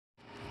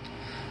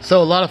So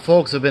a lot of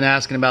folks have been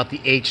asking about the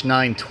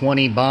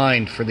H920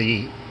 bind for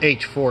the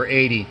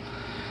H480.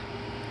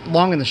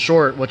 Long and the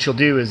short, what you'll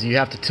do is you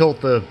have to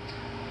tilt the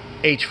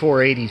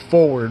H480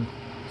 forward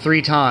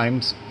 3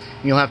 times.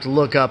 You'll have to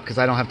look up, because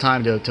I don't have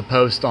time to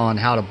post on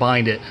how to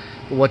bind it.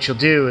 But what you'll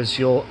do is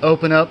you'll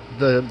open up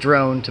the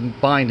drone to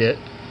bind it.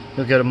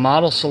 You'll go to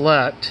Model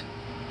Select,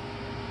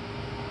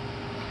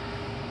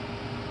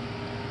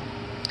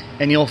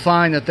 and you'll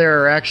find that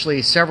there are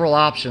actually several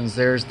options.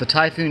 There's the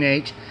Typhoon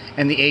H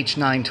and the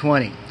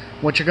H920.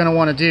 What you're going to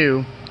want to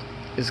do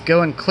is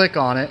go and click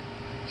on it,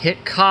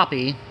 hit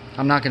copy.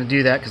 I'm not going to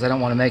do that because I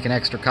don't want to make an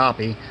extra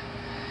copy.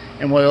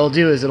 And what it'll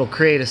do is it'll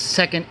create a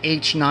second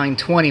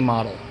H920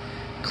 model.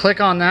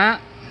 Click on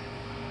that.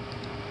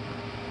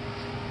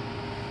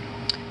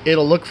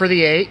 It'll look for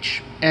the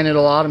H and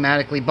it'll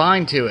automatically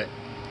bind to it.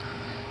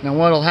 Now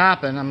what'll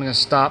happen, I'm going to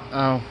stop.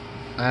 Oh,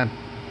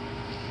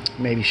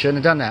 maybe shouldn't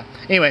have done that.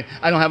 Anyway,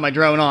 I don't have my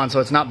drone on,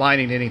 so it's not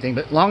binding to anything.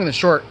 But long and the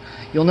short,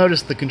 you'll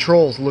notice the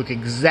controls look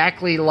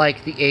exactly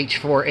like the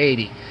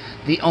H480.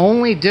 The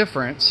only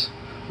difference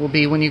will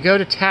be when you go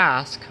to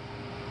task.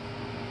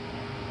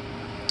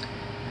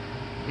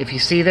 If you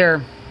see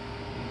there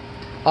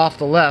off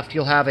the left,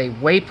 you'll have a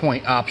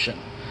waypoint option.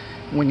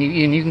 And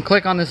you can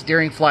click on this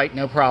during flight,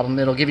 no problem.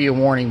 It'll give you a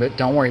warning, but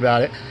don't worry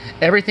about it.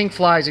 Everything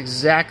flies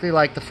exactly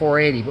like the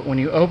 480, but when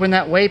you open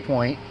that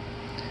waypoint,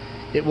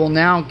 it will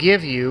now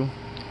give you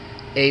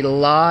a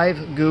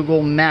live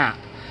Google map.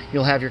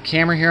 You'll have your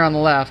camera here on the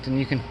left, and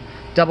you can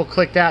double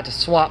click that to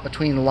swap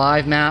between the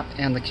live map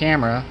and the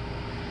camera.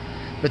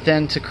 But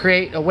then to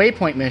create a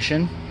waypoint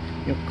mission,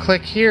 you'll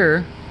click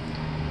here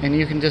and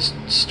you can just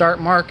start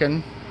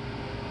marking.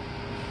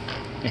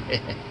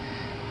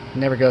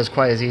 Never goes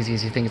quite as easy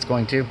as you think it's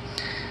going to.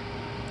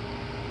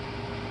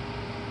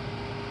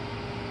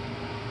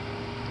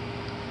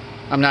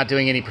 I'm not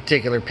doing any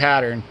particular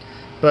pattern,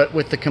 but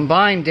with the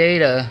combined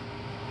data,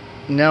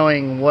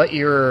 knowing what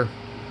your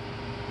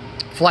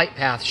flight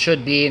path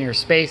should be and your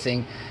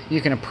spacing,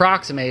 you can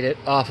approximate it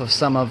off of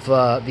some of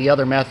the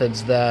other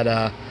methods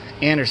that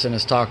Anderson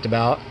has talked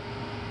about.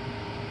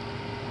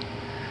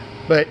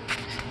 But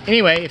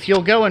anyway, if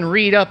you'll go and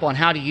read up on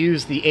how to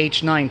use the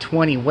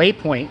H920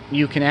 waypoint,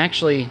 you can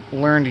actually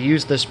learn to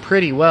use this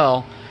pretty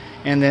well.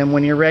 And then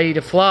when you're ready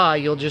to fly,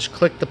 you'll just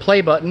click the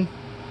play button.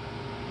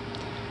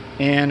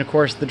 And of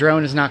course the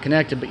drone is not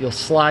connected, but you'll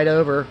slide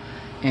over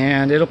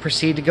and it'll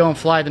proceed to go and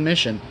fly the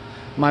mission.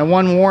 My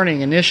one warning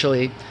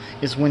initially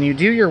is when you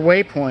do your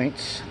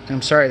waypoints,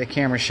 I'm sorry the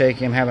camera's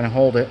shaky, I'm having to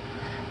hold it.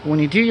 When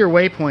you do your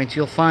waypoints,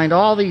 you'll find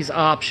all these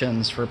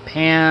options for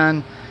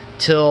pan,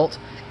 tilt,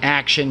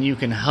 action. You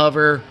can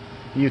hover,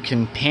 you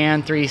can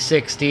pan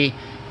 360,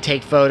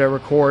 take photo,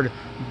 record.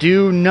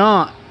 Do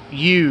not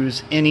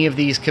use any of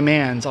these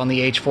commands on the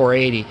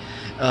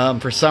H480.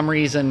 For some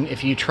reason,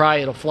 if you try,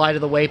 it'll fly to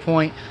the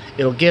waypoint,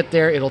 it'll get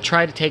there, it'll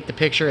try to take the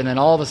picture, and then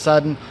all of a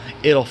sudden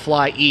it'll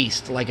fly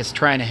east like it's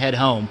trying to head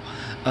home,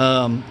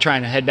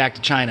 trying to head back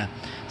to China.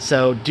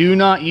 So do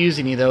not use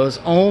any of those.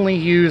 Only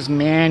use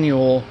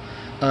manual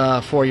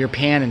for your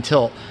pan and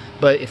tilt.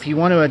 But if you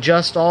want to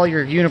adjust all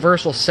your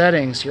universal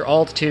settings, your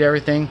altitude,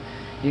 everything,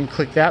 you can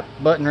click that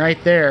button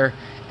right there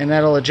and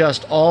that'll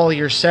adjust all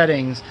your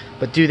settings.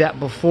 But do that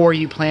before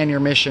you plan your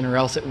mission, or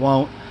else it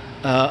won't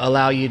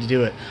allow you to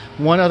do it.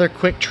 One other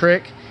quick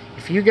trick: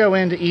 if you go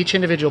into each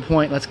individual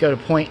point, let's go to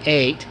point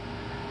 8,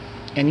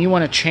 and you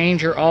want to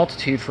change your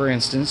altitude, for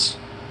instance,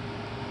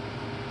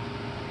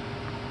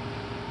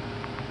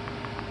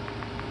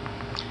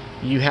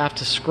 you have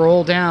to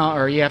scroll down,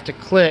 or you have to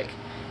click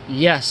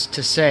yes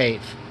to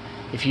save.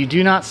 If you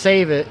do not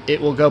save it,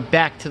 it will go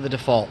back to the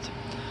default.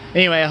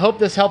 Anyway, I hope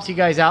this helps you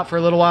guys out for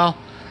a little while,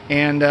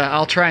 and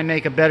I'll try and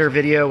make a better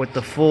video with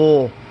the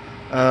full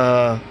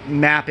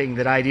mapping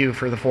that I do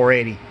for the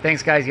 480.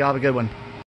 Thanks guys, y'all have a good one.